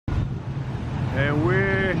and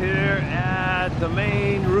we're here at the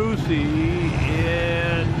main Rusi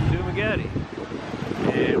in Dumageddon.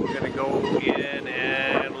 And we're going to go in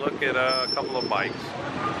and look at a couple of bikes.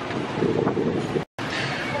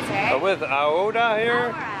 With Aoda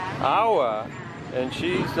here, Awa, and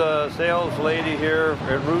she's a sales lady here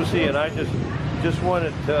at Rusi, and I just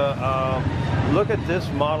wanted to look at this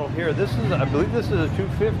model here. This is, I believe this is a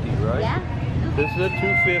 250, right? Yeah. This is a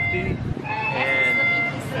 250,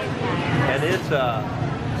 and it's a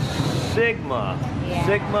Sigma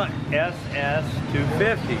SS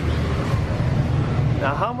 250.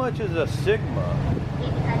 Now, how much is a Sigma?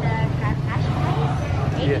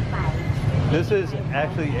 Yeah. This is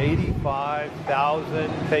actually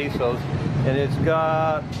 85,000 pesos, and it's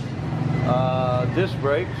got disc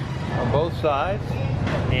brakes on both sides,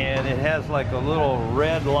 and it has like a little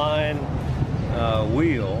red line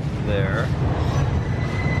wheel there,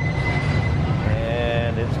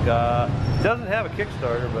 and it doesn't have a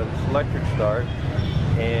Kickstarter, but it's electric start,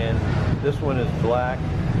 and this one is black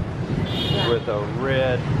with a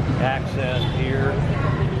red accent here,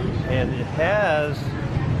 and it has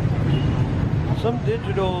some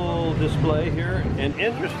digital display here, and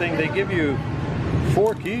interesting, they give you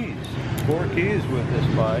four keys with this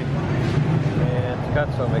bike, and it's got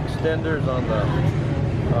some extenders on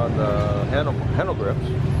the handle grips.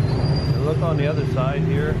 And look on the other side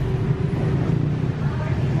here.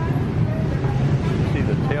 You see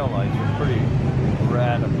the tail lights are pretty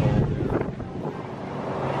radical there.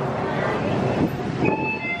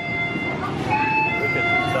 Look at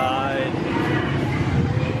the side.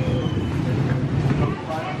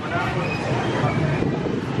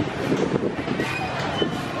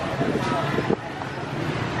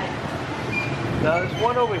 Now there's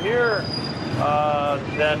one over here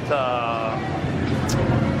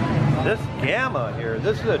this Gamma here. Is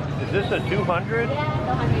this a 200? Yeah,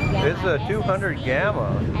 200 Gamma. It's a 200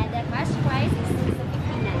 Gamma. And the first price is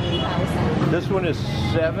 59,000. This one is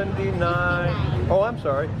 79. Oh, I'm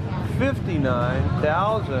sorry,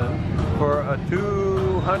 59,000 for a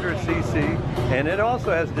 200cc, and it also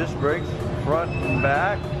has disc brakes front and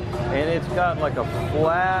back, and it's got like a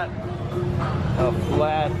flat,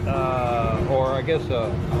 or I guess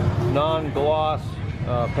a non-gloss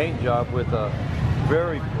paint job with a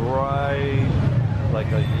very bright,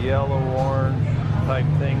 like a yellow-orange type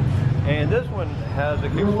thing. And this one has a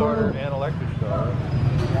Kickstarter and electric starter.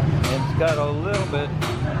 And it's got a little bit,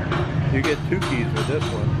 you get two keys with this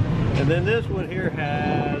one. And then this one here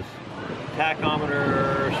has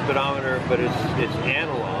tachometer, speedometer, but it's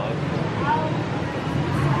analog.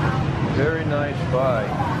 Very nice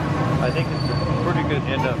bike. I think it's a pretty good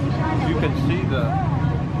end up. You can see the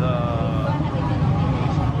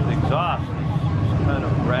exhaust is kind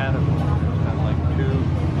of radical. It's got like two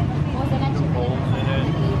holes in it.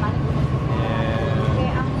 And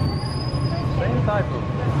same type of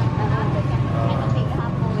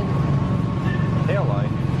tail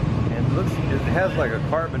light. And it has like a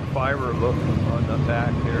carbon fiber look on the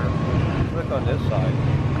back here. Look on this side.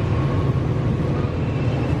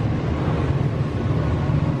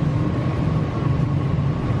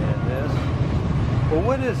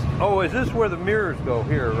 Well, is this where the mirrors go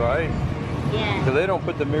here, right? Yeah. Because they don't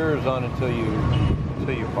put the mirrors on until you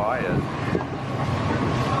buy it.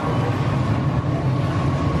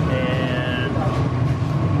 And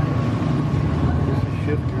this is a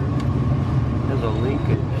shifter. There's a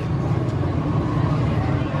linkage.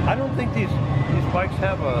 I don't think these bikes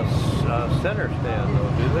have a center stand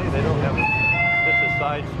though, do they? They don't have just a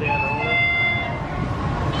side stand only.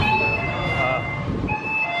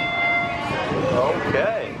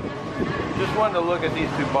 Okay. Just wanted to look at these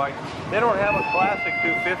two bikes. They don't have a classic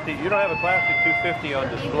 250. You don't have a classic 250 on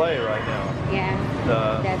display right now. Yeah.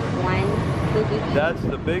 That's one. That's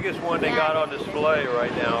the biggest one they got on display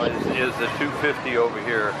right now is the 250 over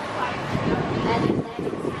here.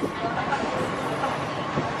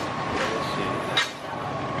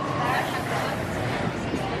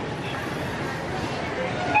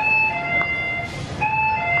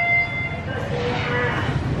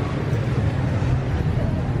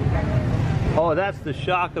 Oh, that's the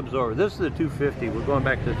shock absorber. This is the 250. We're going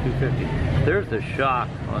back to the 250. There's the shock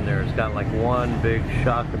on there. It's got like one big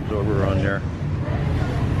shock absorber on there.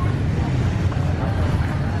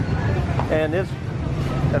 And the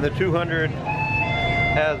 200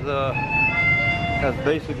 has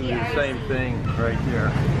basically the same thing right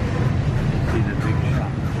there. See the big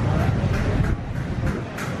shock.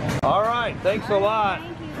 All right, thanks a lot.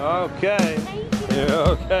 Thank you. Okay. Thank you.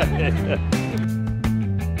 Yeah, okay.